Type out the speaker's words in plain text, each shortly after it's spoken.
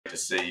to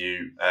see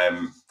you.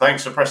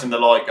 Thanks for pressing the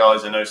like,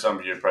 guys. I know some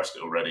of you have pressed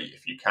it already.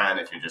 If you can,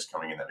 if you're just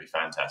coming in, that'd be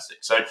fantastic.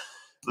 So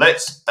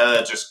let's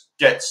just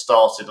get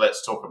started.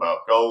 Let's talk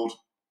about gold.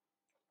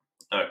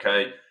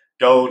 Okay,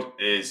 gold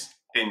is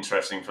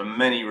interesting for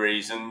many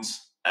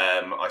reasons.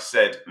 I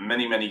said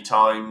many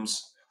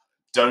times,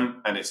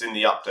 and it's in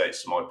the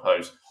updates to my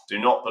post, do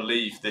not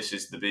believe this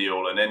is the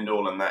be-all and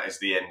end-all and that is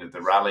the end of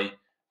the rally,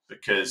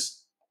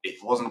 because it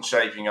wasn't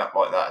shaping up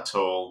like that at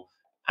all.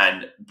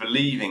 And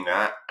believing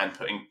that and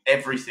putting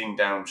everything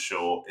down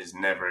short is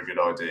never a good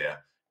idea.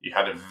 You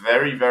had a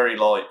very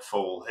light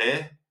fall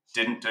here,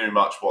 didn't do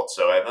much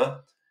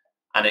whatsoever,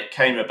 and it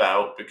came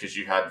about because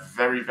you had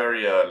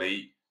very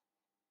early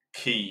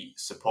key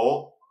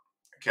support.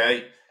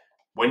 Okay,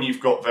 when you've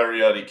got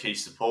very early key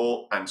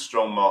support and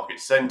strong market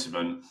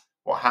sentiment,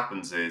 what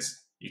happens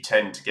is you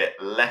tend to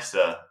get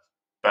lesser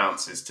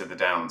bounces to the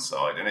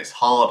downside, and it's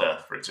harder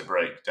for it to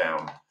break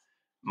down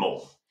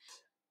more.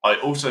 I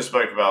also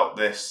spoke about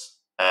this,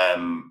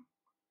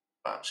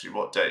 actually,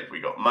 what date have we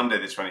got? Monday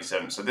the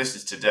 27th. So this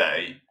is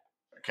today.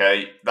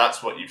 Okay,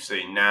 that's what you've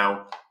seen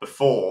now.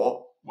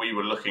 Before, we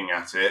were looking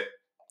at it,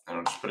 and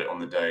I'll just put it on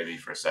the daily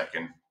for a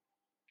second.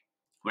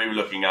 We were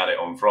looking at it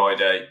on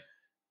Friday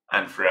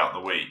and throughout the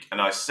week.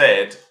 And I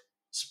said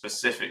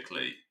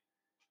specifically,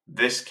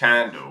 this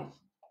candle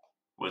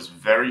was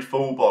very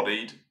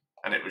full-bodied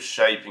and it was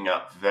shaping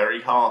up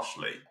very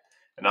harshly.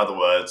 In other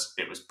words,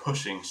 it was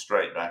pushing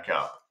straight back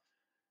up.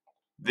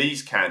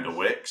 These candle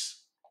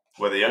wicks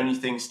were the only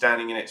thing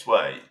standing in its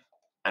way.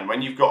 And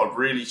when you've got a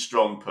really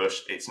strong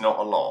push, it's not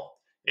a lot.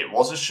 It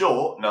was a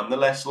short,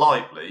 nonetheless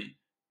lightly,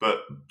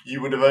 but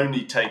you would have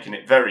only taken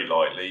it very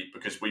lightly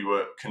because we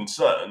were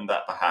concerned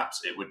that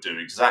perhaps it would do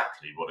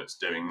exactly what it's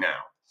doing now.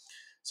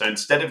 So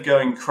instead of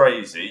going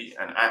crazy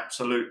and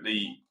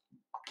absolutely,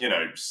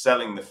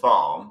 selling the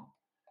farm,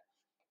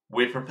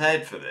 we're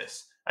prepared for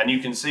this. And you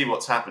can see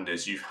what's happened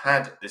is you've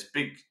had this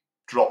big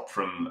drop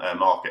from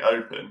market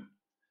open,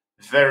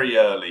 very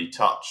early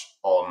touch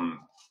on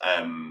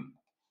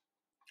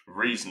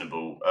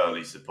reasonable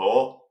early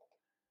support,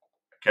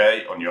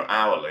 okay, on your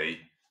hourly.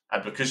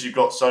 And because you've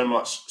got so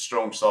much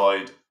strong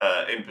side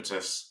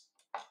impetus,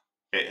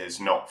 it has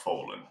not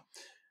fallen.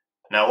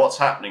 Now what's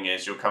happening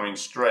is you're coming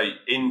straight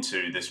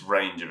into this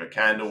range of a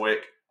candle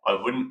wick. I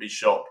wouldn't be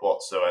shocked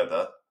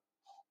whatsoever,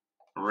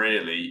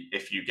 really,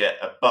 if you get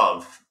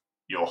above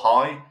your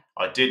high.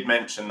 I did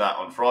mention that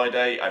on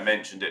Friday. I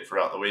mentioned it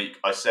throughout the week.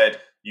 I said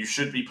you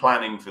should be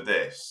planning for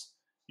this.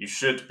 You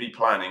should be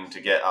planning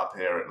to get up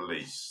here at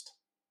least,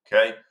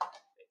 okay?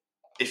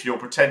 If you're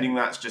pretending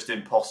that's just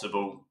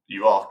impossible,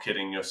 you are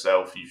kidding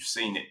yourself. You've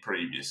seen it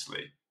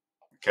previously,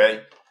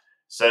 okay?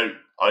 So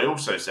I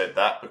also said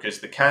that because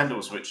the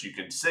candles which you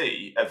can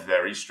see are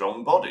very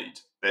strong bodied.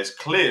 There's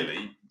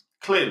clearly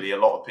a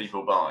lot of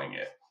people buying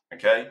it,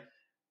 okay?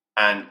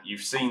 And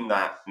you've seen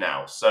that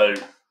now. So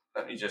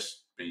let me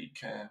just be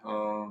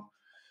careful.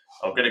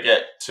 I'm going to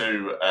get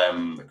to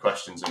the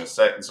questions in a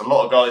sec. There's a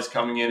lot of guys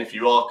coming in. If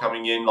you are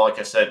coming in, like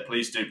I said,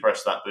 please do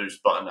press that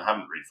boost button. I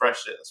haven't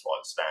refreshed it. That's why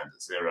it stands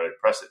at 0.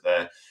 Press it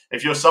there.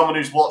 If you're someone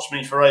who's watched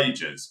me for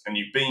ages and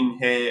you've been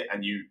here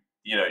and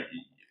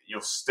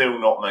you're still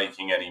not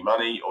making any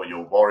money, or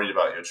you're worried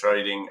about your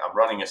trading, I'm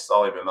running a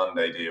Cyber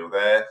Monday deal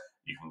there.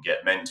 You can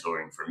get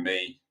mentoring from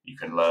me. You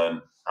can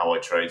learn how I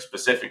trade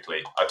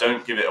specifically. I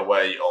don't give it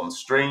away on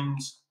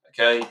streams,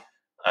 okay?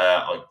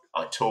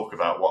 I talk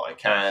about what I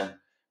can,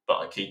 but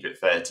I keep it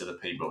fair to the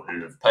people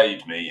who have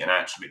paid me and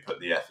actually put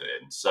the effort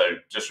in. So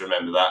just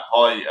remember that.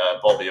 Hi,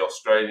 Bobby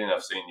Australian.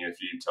 I've seen you a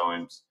few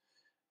times.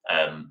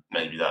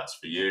 Maybe that's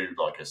for you,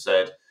 like I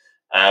said.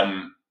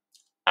 And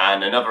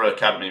another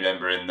Academy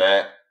member in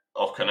there,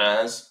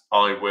 Okanaz.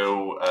 I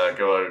will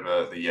go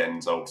over the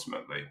yens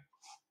ultimately.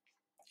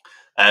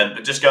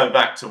 But just going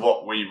back to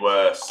what we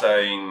were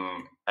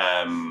saying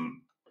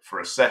for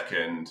a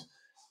second,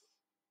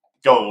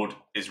 gold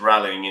is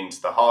rallying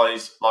into the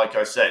highs. Like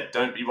I said,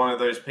 don't be one of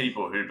those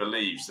people who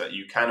believes that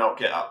you cannot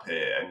get up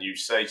here and you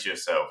say to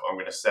yourself, I'm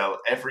going to sell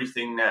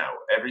everything now.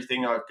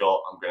 Everything I've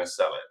got, I'm going to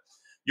sell it.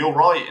 You're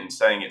right in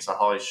saying it's a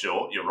high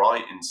short. You're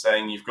right in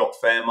saying you've got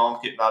fair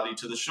market value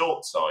to the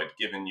short side,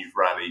 given you've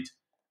rallied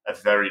a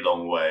very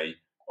long way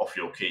off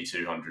your key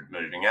 200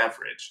 moving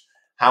average.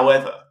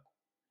 However,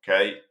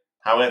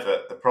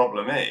 the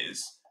problem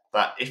is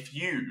that if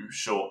you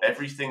short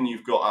everything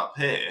you've got up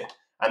here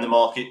and the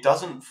market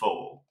doesn't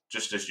fall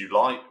just as you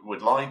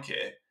would like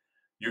it,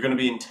 you're going to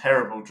be in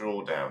terrible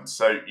drawdown.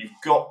 So you've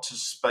got to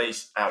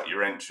space out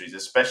your entries,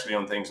 especially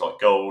on things like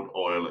gold,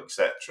 oil,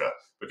 etc.,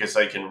 because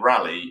they can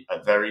rally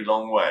a very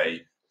long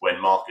way when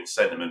market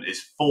sentiment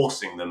is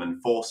forcing them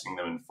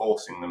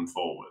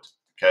forward.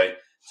 Okay,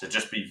 so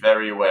just be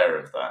very aware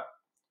of that.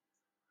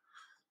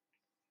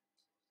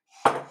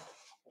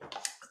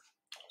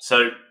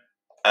 So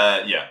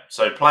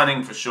so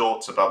planning for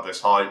shorts above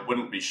this high,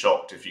 wouldn't be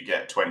shocked if you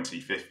get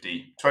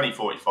 2050,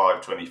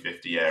 2045,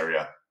 2050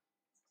 area.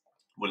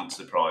 Wouldn't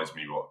surprise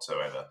me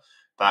whatsoever.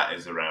 That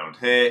is around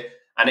here.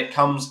 And it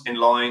comes in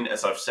line,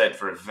 as I've said,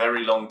 for a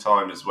very long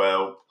time as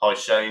well. Hi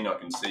Shane, I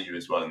can see you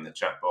as well in the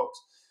chat box.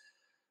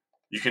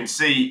 You can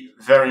see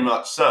very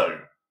much so.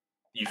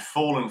 You've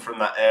fallen from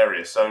that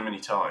area so many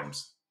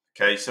times.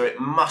 Okay, so it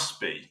must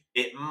be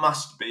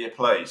a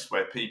place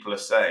where people are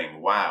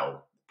saying,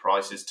 wow, the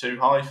price is too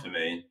high for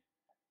me,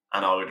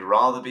 and I would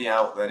rather be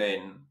out than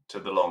in to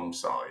the long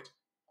side.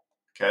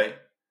 Okay,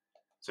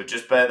 so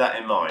just bear that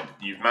in mind.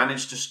 You've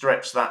managed to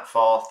stretch that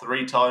far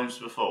 3 times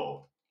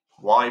before.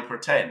 Why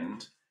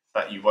pretend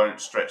that you won't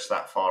stretch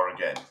that far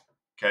again?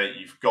 Okay,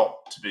 you've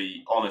got to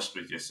be honest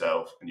with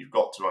yourself, and you've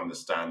got to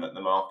understand that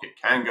the market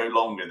can go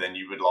longer than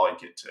you would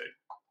like it to.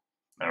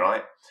 All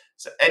right,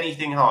 so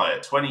anything higher,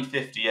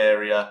 2050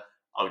 area,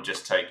 I would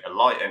just take a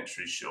light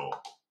entry short,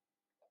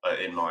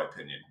 in my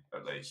opinion,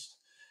 at least.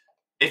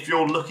 If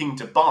you're looking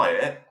to buy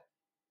it,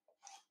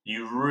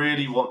 you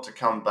really want to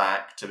come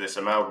back to this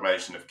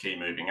amalgamation of key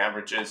moving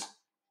averages,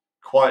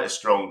 quite a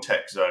strong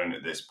tech zone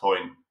at this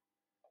point,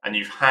 and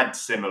you've had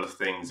similar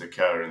things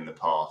occur in the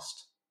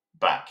past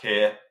back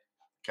here,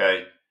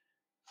 okay,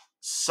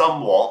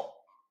 somewhat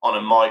on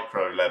a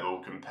micro level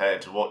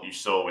compared to what you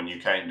saw when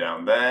you came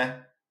down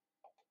there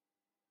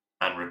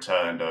and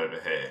returned over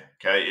here.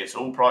 Okay, it's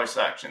all price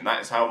action.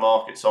 That is how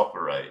markets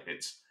operate.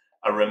 It's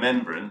a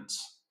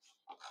remembrance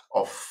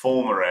of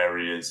former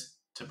areas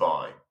to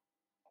buy.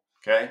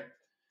 Okay,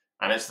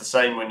 and it's the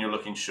same when you're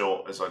looking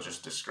short, as I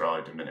just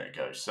described a minute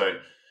ago. So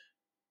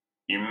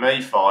you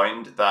may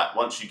find that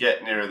once you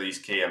get nearer these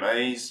key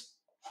MAs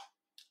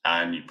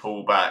and you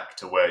pull back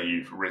to where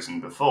you've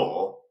risen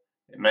before,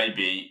 it may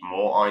be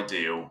more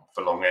ideal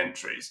for long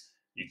entries.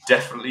 You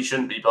definitely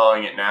shouldn't be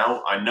buying it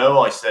now. I know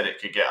I said it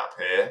could get up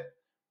here,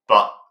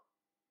 but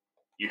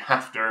you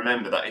have to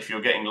remember that if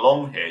you're getting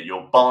long here,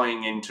 you're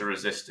buying into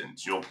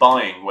resistance. You're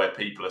buying where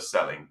people are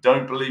selling.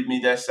 Don't believe me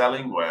they're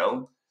selling?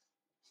 Well,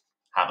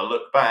 have a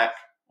look back.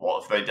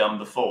 What have they done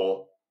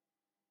before?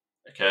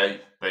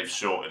 Okay, they've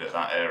shorted at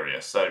that area.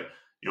 So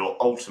you're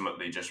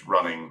ultimately just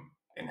running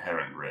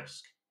inherent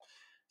risk.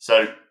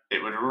 So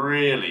it would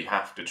really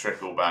have to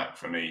trickle back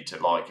for me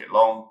to like it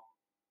long,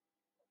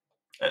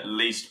 at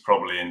least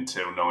probably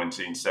until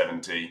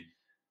 1970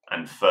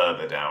 and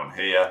further down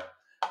here.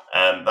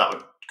 That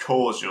would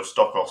cause your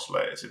stock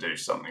oscillator to do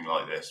something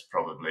like this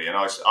probably. And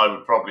I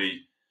would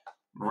probably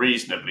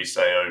reasonably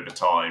say over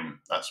time,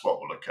 that's what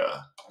will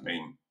occur. I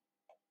mean,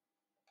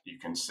 you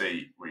can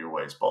see we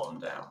always bottom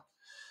down.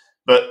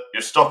 But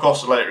your stock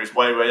oscillator is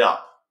way, way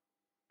up.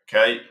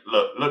 Okay,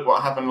 look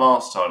what happened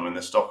last time when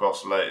the stock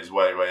oscillator is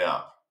way, way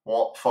up.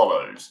 What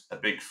follows? A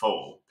big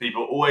fall.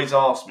 People always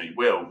ask me,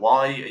 Will,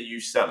 why are you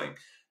selling?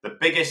 The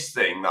biggest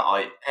thing that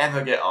I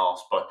ever get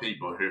asked by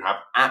people who have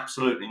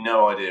absolutely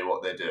no idea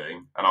what they're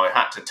doing, and I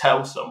had to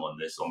tell someone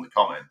this on the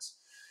comments,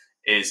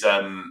 is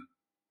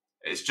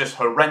it's just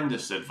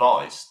horrendous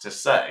advice to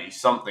say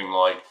something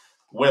like,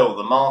 Will,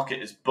 the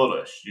market is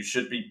bullish, you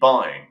should be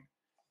buying.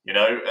 You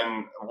know,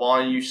 and why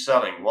are you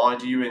selling? Why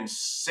do you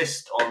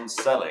insist on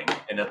selling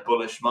in a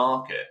bullish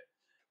market?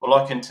 Well,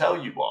 I can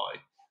tell you why.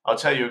 I'll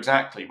tell you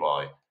exactly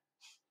why.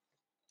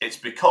 It's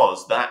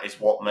because that is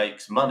what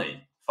makes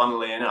money,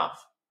 funnily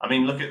enough. I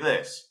mean, look at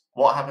this.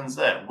 What happens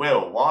there?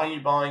 Will, why are you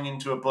buying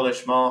into a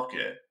bullish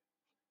market?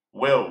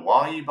 Will,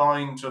 why are you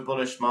buying into a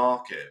bullish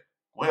market?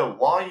 Will,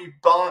 why aren't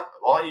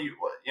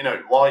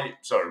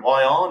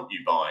you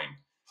buying?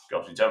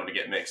 Gosh, you don't want to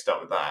get mixed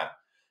up with that.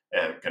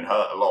 It can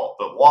hurt a lot.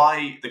 But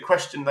why, the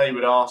question they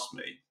would ask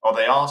me, are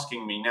they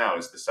asking me now,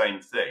 is the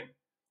same thing.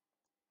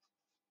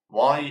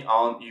 Why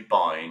aren't you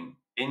buying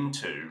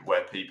into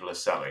where people are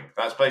selling?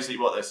 That's basically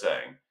what they're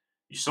saying.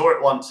 You saw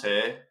it once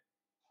here,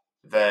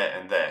 there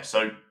and there.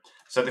 So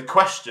the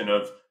question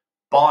of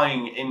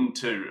buying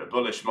into a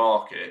bullish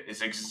market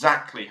is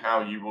exactly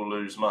how you will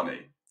lose money.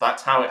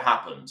 That's how it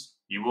happens.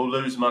 You will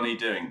lose money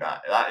doing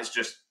that. That is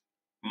just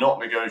not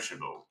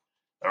negotiable.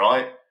 All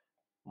right?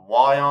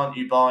 Why aren't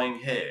you buying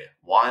here?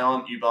 Why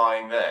aren't you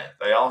buying there?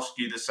 They ask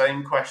you the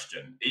same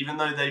question. Even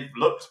though they've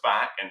looked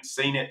back and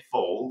seen it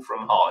fall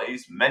from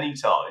highs many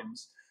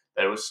times,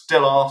 they will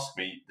still ask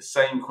me the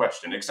same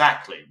question.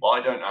 Exactly.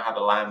 Why don't I have a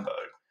Lambo?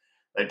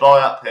 They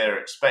buy up here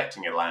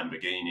expecting a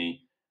Lamborghini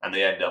and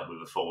they end up with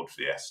a Ford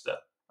Fiesta.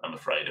 I'm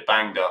afraid a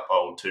banged up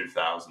old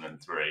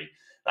 2003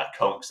 that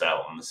conks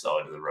out on the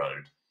side of the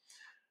road.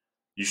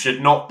 You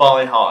should not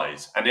buy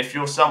highs. And if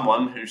you're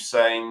someone who's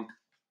saying,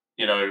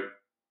 you know,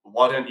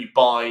 why don't you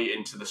buy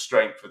into the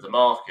strength of the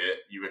market?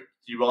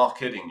 You are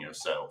kidding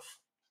yourself.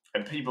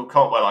 And people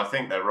can't, well, I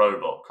think they're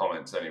robot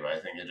comments anyway. I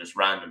think they're just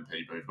random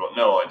people who've got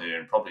no idea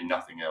and probably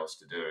nothing else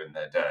to do in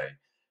their day.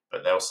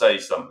 But they'll say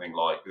something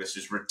like, this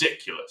is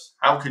ridiculous.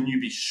 How can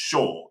you be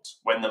short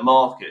when the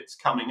market's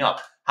coming up?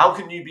 How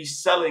can you be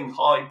selling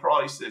high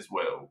prices,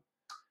 Will?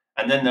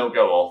 And then they'll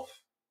go off.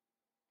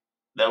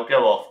 They'll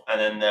go off and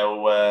then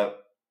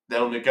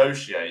they'll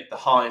negotiate the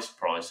highest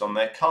price on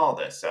their car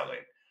they're selling.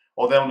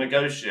 Or they'll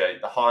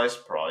negotiate the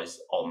highest price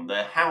on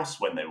their house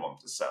when they want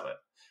to sell it.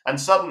 And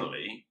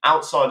suddenly,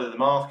 outside of the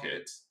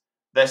market,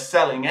 they're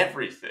selling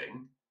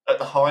everything at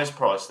the highest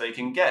price they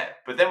can get.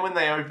 But then when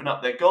they open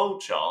up their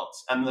gold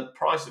charts and the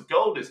price of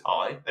gold is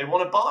high, they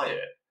want to buy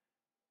it.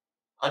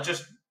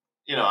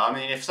 I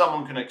mean, if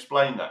someone can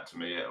explain that to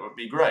me, it would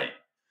be great.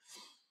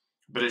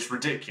 But it's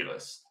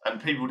ridiculous.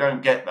 And people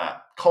don't get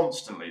that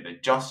constantly. They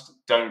just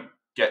don't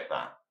get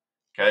that.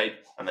 Okay?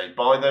 And they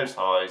buy those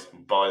highs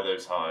and buy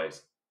those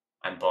highs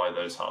and buy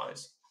those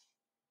highs.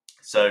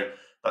 So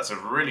that's a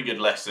really good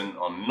lesson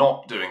on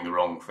not doing the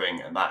wrong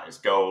thing, and that is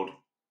gold.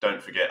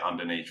 Don't forget,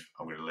 underneath,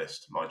 I'm going to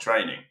list my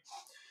training.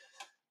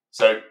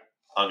 So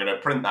I'm going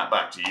to print that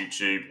back to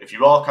YouTube. If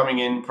you are coming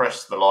in,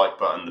 press the like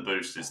button. The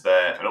boost is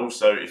there. And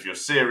also, if you're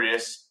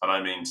serious, and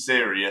I mean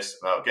serious,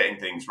 about getting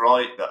things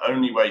right, the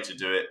only way to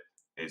do it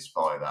is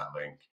via that link.